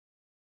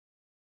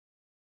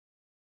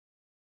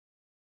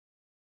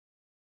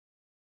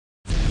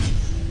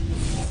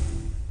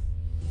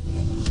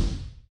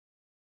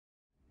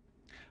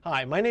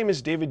Hi, my name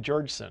is David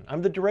Georgeson.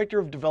 I'm the Director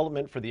of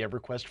Development for the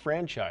EverQuest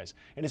franchise,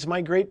 and it's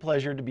my great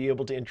pleasure to be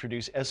able to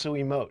introduce SO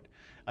Emote,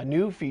 a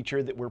new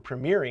feature that we're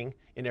premiering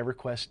in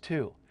EverQuest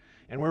 2.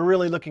 And we're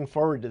really looking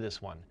forward to this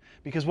one,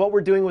 because what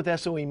we're doing with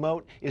SO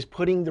Emote is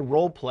putting the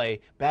role play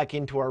back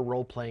into our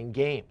role-playing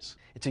games.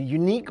 It's a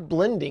unique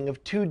blending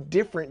of two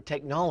different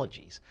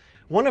technologies,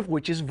 one of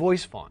which is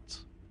voice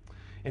fonts.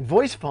 And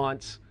voice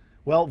fonts,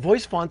 well,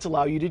 voice fonts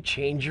allow you to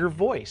change your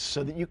voice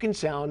so that you can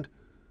sound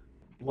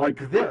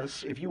like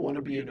this if you want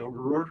to be an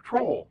ogre or a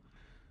troll.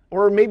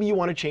 Or maybe you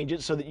want to change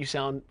it so that you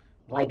sound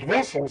like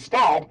this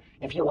instead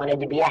if you wanted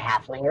to be a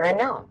halfling or a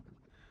gnome.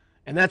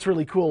 And that's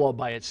really cool all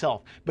by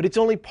itself, but it's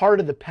only part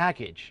of the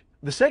package.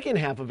 The second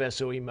half of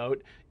SO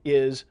Emote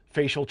is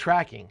facial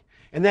tracking,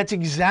 and that's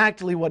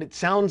exactly what it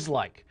sounds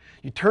like.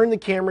 You turn the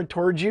camera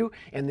towards you,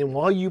 and then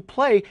while you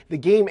play, the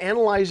game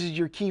analyzes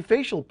your key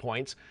facial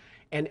points,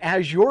 and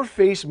as your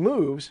face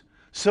moves,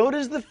 so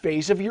does the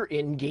face of your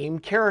in-game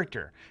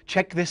character.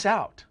 Check this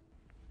out.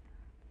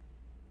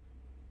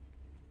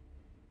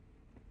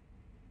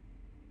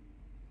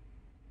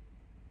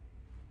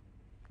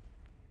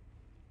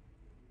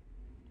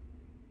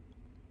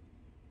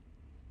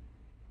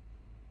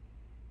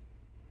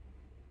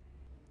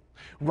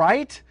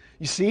 Right?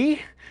 You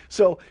see?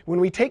 So when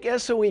we take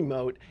SO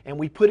Emote and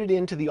we put it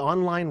into the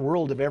online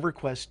world of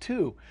EverQuest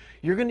 2,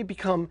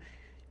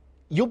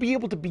 you'll be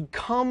able to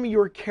become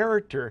your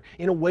character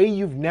in a way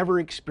you've never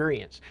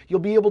experienced. You'll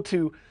be able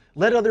to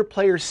let other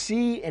players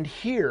see and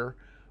hear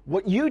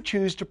what you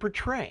choose to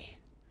portray.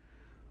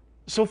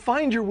 So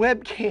find your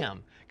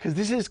webcam, because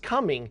this is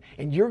coming,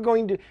 and we're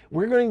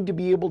going to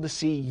be able to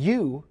see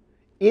you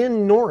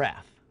in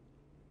Norath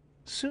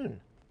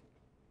soon.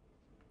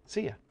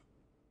 See ya.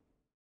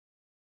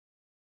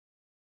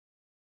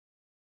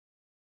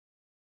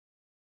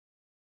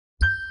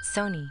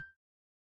 Sony.